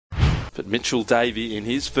But Mitchell Davey in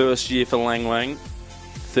his first year for Lang Lang,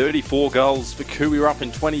 34 goals for Kui Rupp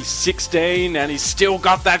in 2016, and he's still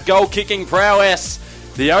got that goal-kicking prowess.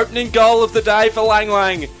 The opening goal of the day for Lang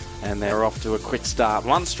Lang, and they're off to a quick start.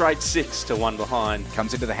 1 straight 6 to 1 behind.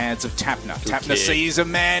 Comes into the hands of Tapner. Tapner kick. sees a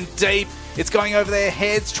man deep. It's going over their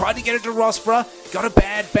heads. Tried to get it to Rossborough. Got a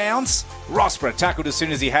bad bounce. Rossborough tackled as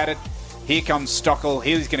soon as he had it. Here comes Stockel.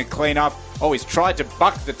 He's going to clean up. Oh, he's tried to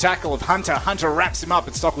buck the tackle of Hunter. Hunter wraps him up,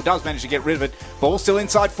 and Stockel does manage to get rid of it. Ball still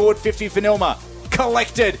inside forward 50 for Nilma.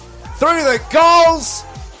 Collected through the goals.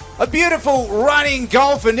 A beautiful running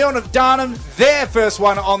goal for Nilma Darnum. Their first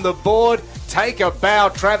one on the board. Take a bow,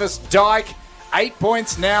 Travis Dyke. 8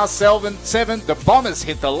 points now, 7. The Bombers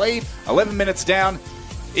hit the lead. 11 minutes down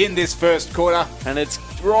in this first quarter. And it's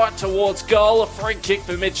right towards goal. A free kick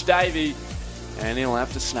for Mitch Davey. And he'll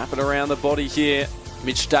have to snap it around the body here.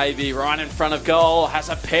 Mitch Davey right in front of goal. Has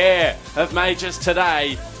a pair of majors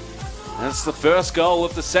today. And it's the first goal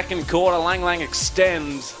of the second quarter. Lang Lang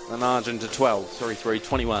extends the margin to 12. 3-3,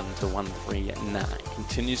 21 to 1-3-9.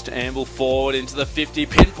 Continues to amble forward into the 50.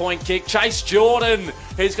 Pinpoint kick. Chase Jordan.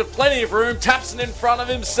 He's got plenty of room. Taps it in front of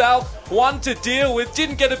himself. One to deal with.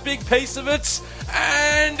 Didn't get a big piece of it.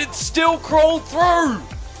 And it still crawled through.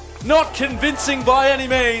 Not convincing by any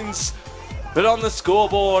means. But on the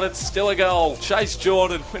scoreboard, it's still a goal. Chase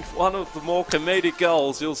Jordan with one of the more comedic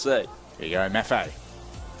goals, you'll see. Here you go, Maffei.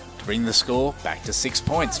 To bring the score back to 6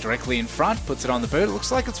 points. Directly in front, puts it on the boot. It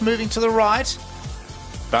looks like it's moving to the right,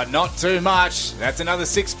 but not too much. That's another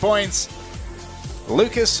 6 points.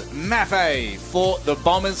 Lucas Maffei for the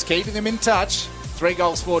Bombers, keeping them in touch. 3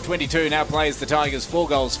 goals for 22. Now plays the Tigers. 4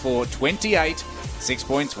 goals for 28. 6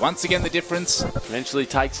 points. Once again, the difference. Eventually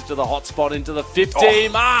takes it to the hot spot into the 50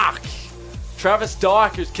 mark. Travis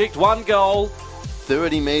Dyke, who's kicked 1 goal,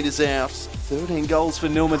 30 metres out. 13 goals for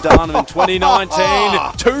Nilma Darnum in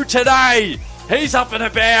 2019. 2 today. He's up and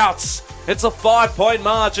about. It's a 5-point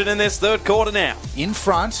margin in this third quarter now. In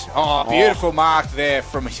front. Beautiful mark there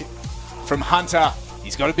from Hunter.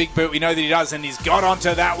 He's got a big boot. We know that he does, and he's got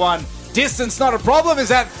onto that one. Distance not a problem. Is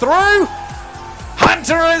that through?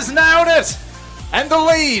 Hunter has nailed it. And the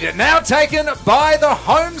lead now taken by the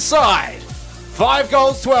home side. 5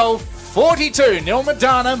 goals, 12. 42, Nilma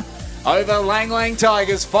Darnum over Lang Lang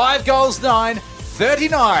Tigers. 5 goals, 9,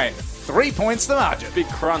 39. 3 points the margin. Big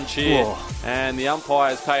crunch here. Whoa. And the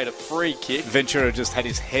umpire's paid a free kick. Ventura just had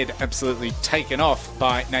his head absolutely taken off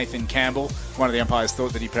by Nathan Campbell. One of the umpires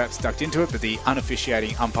thought that he perhaps ducked into it, but the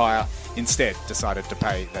unofficiating umpire instead decided to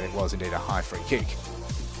pay that it was indeed a high free kick.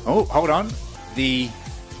 Oh, hold on. The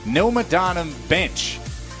Nilma Darnum bench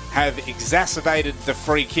have exacerbated the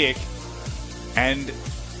free kick, and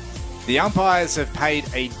the umpires have paid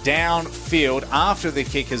a downfield after the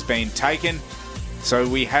kick has been taken. So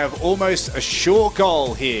we have almost a sure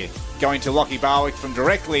goal here going to Lockie Barwick from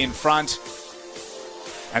directly in front.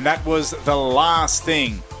 And that was the last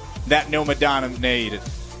thing that Nilma Darnum needed.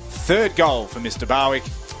 3rd goal for Mr. Barwick.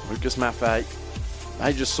 Lucas Maffei,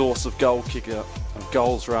 major source of goals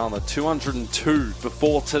rather. 202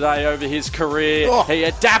 before today over his career. He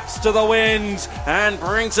adapts to the wind and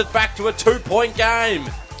brings it back to a 2-point game.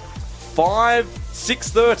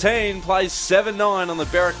 5-6-13 plays 7-9 on the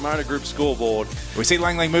Berwick Motor Group scoreboard. We see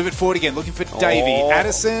Lang Lang move it forward again, looking for Davey.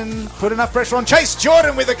 Addison put enough pressure on. Chase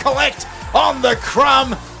Jordan with a collect on the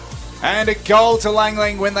crumb. And a goal to Lang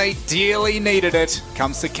Lang when they dearly needed it.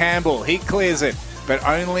 Comes to Campbell. He clears it, but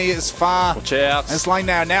only as far as Lang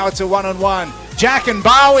now. Now it's a 1-on-1. Jack and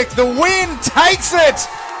Barwick, the win takes it.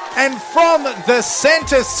 And from the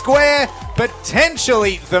centre square,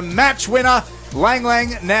 potentially the match winner, Lang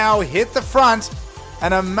Lang now hit the front.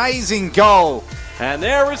 An amazing goal. And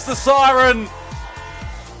there is the siren.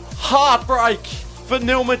 Heartbreak for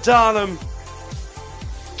Nilma Darnum.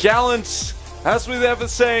 Gallant as we've ever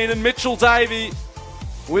seen. And Mitchell Davey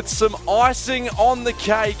with some icing on the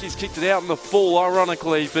cake. He's kicked it out in the full,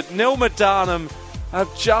 ironically. But Nilma Darnum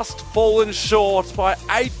have just fallen short by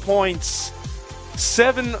 8 points.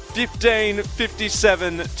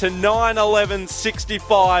 7-15-57 to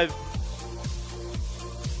 9-11-65.